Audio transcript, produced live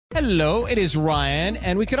Hello, it is Ryan,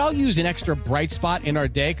 and we could all use an extra bright spot in our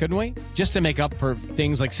day, couldn't we? Just to make up for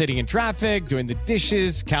things like sitting in traffic, doing the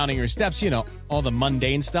dishes, counting your steps, all the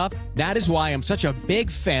mundane stuff. That is why I'm such a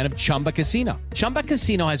big fan of Chumba Casino. Chumba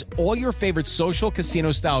Casino has all your favorite social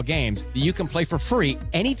casino-style games that you can play for free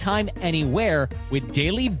anytime, anywhere with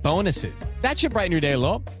daily bonuses. That should brighten your day a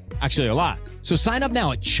little. Actually, a lot. So sign up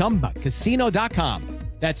now at ChumbaCasino.com.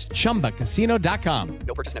 That's ChumbaCasino.com.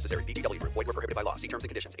 No purchase necessary. VGW Group. Void where prohibited by law. See terms and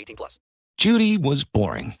conditions. 18+. Judy was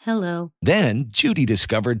boring. Hello. Then Judy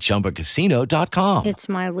discovered ChumbaCasino.com. It's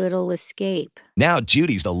my little escape. Now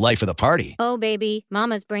Judy's the life of the party. Oh, baby,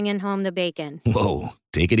 mama's bringing home the bacon. Whoa,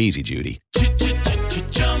 take it easy, Judy.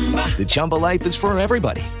 The Chumba life is for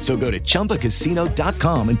everybody. So go to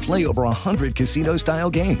ChumbaCasino.com and play over 100 casino-style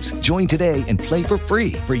games. Join today and play for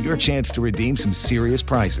free for your chance to redeem some serious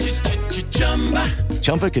prizes.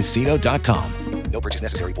 ChumbaCasino.com. No purchase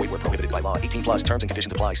necessary. Void where prohibited by law. 18+. Terms and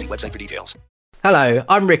conditions apply. See website for details. Hello,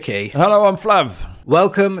 I'm Ricky. Hello, I'm Flav.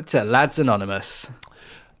 Welcome to Lads Anonymous.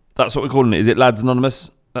 That's what we're calling it. Is it Lads Anonymous?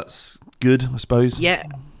 That's good, I suppose. Yeah,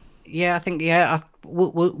 I think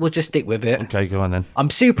we'll just stick with it. Okay, go on then. I'm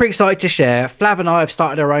super excited to share. Flav and I have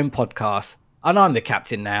started our own podcast, and I'm the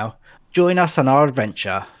captain now. Join us on our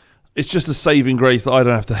adventure. It's just a saving grace that I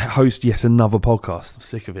don't have to host yet another podcast. I'm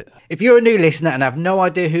sick of it. If you're a new listener and have no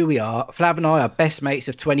idea who we are, Flav and I are best mates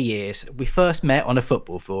of 20 years. We first met on a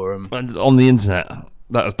football forum. And on the internet.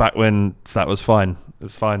 That was back when that was fine. It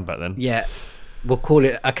was fine back then. Yeah. We'll call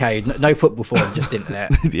it, okay, no football forum, just internet.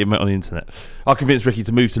 You met on the internet. I convinced Ricky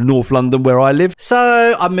to move to North London, where I live.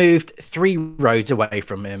 So I moved 3 roads away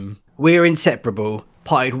from him. We're inseparable,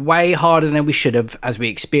 partied way harder than we should have as we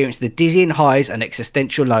experienced the dizzying highs and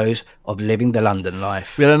existential lows of living the London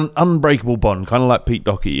life. We had an unbreakable bond, kind of like Pete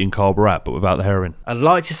Doherty and Carl Barat, but without the heroin. I'd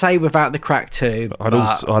like to say without the crack too. I'd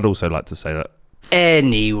also like to say that.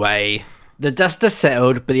 Anyway, the dust has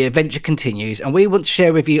settled, but the adventure continues, and we want to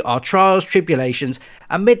share with you our trials, tribulations,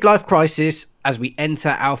 and midlife crisis as we enter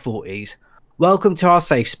our 40s. Welcome to our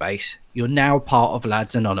safe space. You're now part of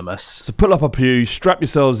Lads Anonymous. So pull up a pew, strap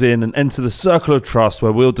yourselves in, and enter the circle of trust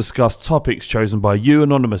where we'll discuss topics chosen by you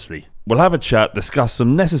anonymously. We'll have a chat, discuss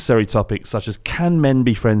some necessary topics such as can men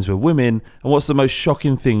be friends with women, and what's the most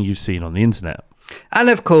shocking thing you've seen on the internet. And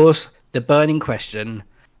of course, the burning question,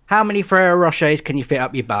 how many Ferrero Rochers can you fit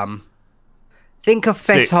up your bum? Think of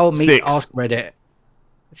Fesshole meets Ask Reddit.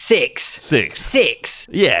 6. 6?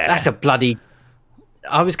 Yeah. That's a bloody...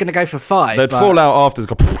 I was going to go for 5. They'd fall out after.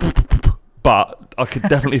 But I could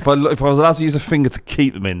definitely, if I was allowed to use a finger to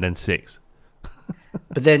keep them in, then 6.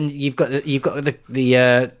 But then you've got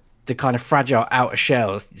the kind of fragile outer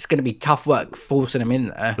shells. It's going to be tough work forcing them in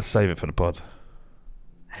there. Let's save it for the pod.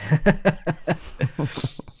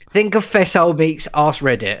 Think of Fesshole meets Ask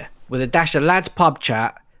Reddit with a dash of lads pub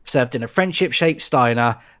chat served in a friendship-shaped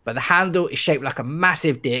steiner, but the handle is shaped like a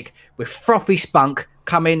massive dick with frothy spunk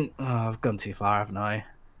coming... Oh, I've gone too far, haven't I?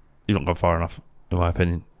 You've not gone far enough, in my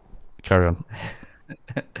opinion. Carry on.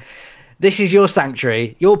 This is your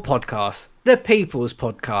sanctuary, your podcast, the People's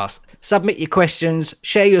Podcast. Submit your questions,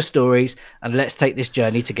 share your stories, and let's take this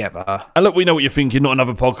journey together. And look, we know what you're thinking. Not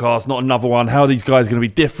another podcast, not another one. How are these guys going to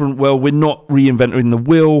be different? Well, we're not reinventing the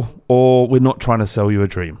wheel, or we're not trying to sell you a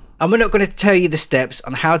dream. And we're not going to tell you the steps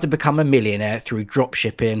on how to become a millionaire through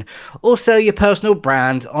dropshipping or sell your personal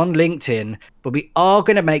brand on LinkedIn, but we are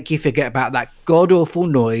going to make you forget about that god-awful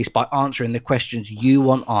noise by answering the questions you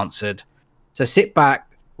want answered. So sit back,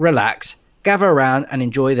 relax, gather around and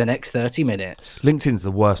enjoy the next 30 minutes. LinkedIn's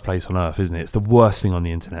the worst place on earth, isn't it? It's the worst thing on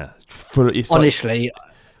the internet. Honestly,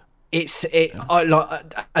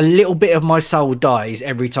 like a little bit of my soul dies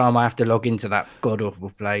every time I have to log into that god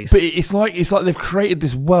awful place. But it's like they've created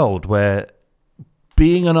this world where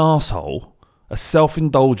being an arsehole, a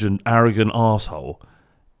self-indulgent, arrogant arsehole,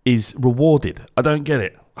 is rewarded. I don't get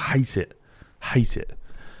it. I hate it.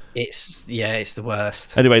 It's the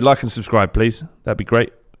worst. Anyway, like and subscribe, please. That'd be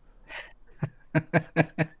great.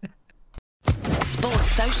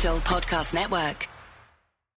 Sports Social Podcast Network.